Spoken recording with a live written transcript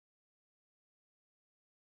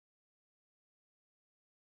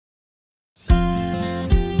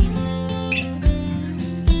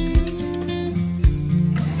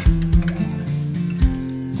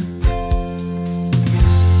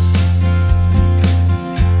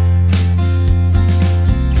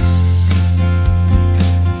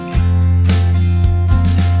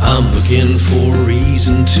looking for a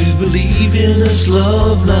reason to believe in this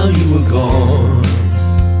love, now you are gone.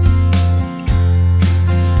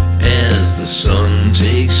 As the sun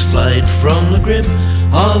takes flight from the grip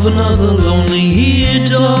of another lonely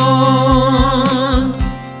dawn,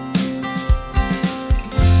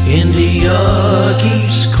 India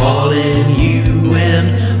keeps calling you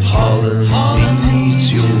and Holland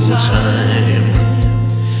needs your time.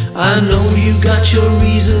 I know you got your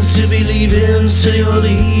reasons to be leaving, so you're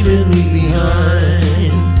leaving me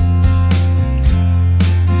behind.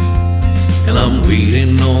 And I'm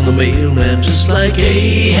waiting on the mailman just like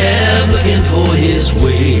Ahab looking for his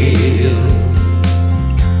whale.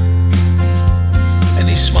 And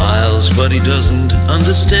he smiles but he doesn't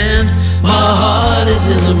understand, my heart is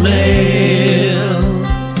in the mail.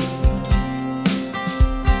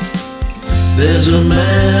 There's a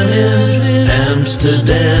man in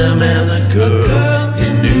Amsterdam and a girl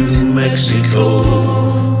in New Mexico,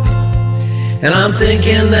 and I'm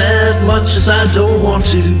thinking that much as I don't want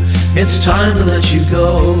to, it's time to let you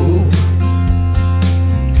go.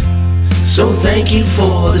 So thank you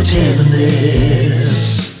for the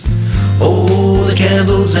tenderness, oh, the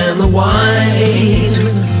candles and the wine.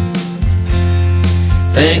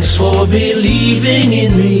 Thanks for believing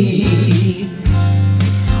in me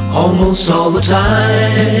almost all the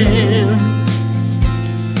time.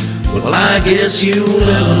 Well, I guess you'll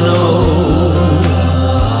never know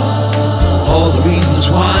all the reasons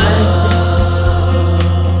why.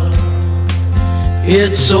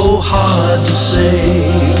 It's so hard to say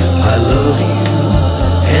I love you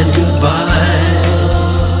and goodbye.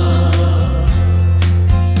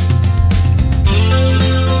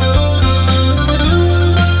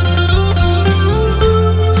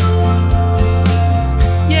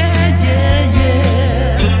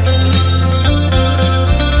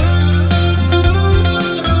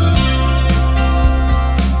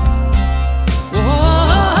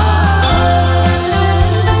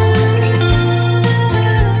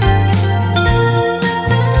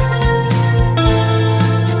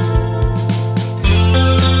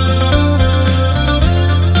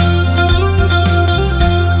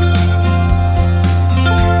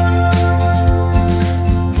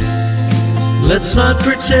 Let's not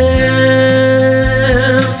pretend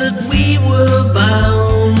that we were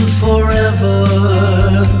bound forever.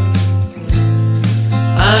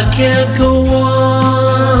 I can't go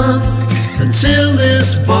on until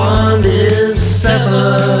this bond is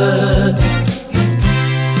severed.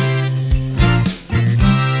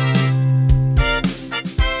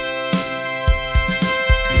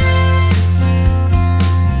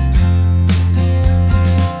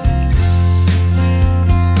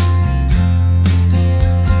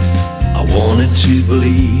 To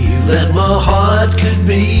believe that my heart could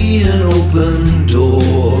be an open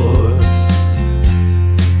door,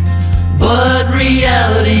 but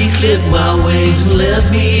reality clipped my wings and left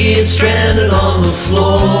me stranded on the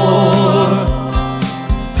floor.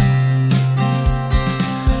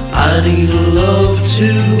 I need a love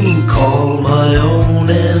to call my own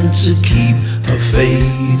and to keep a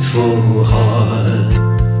faithful heart,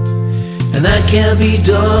 and that can't be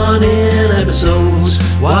done in episodes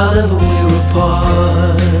while ever we're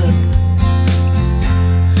apart.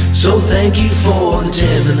 So thank you for the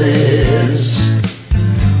tenderness,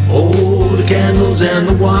 oh, the candles and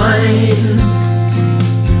the wine.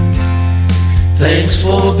 Thanks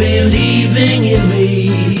for believing in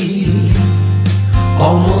me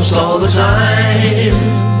almost all the time.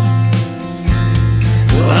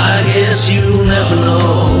 Well, I guess you'll never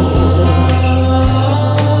know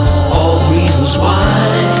why.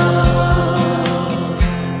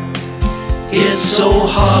 It's so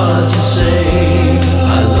hard to say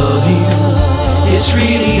I love you. It's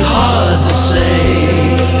really hard to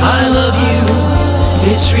say I love you.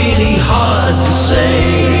 It's really hard to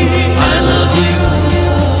say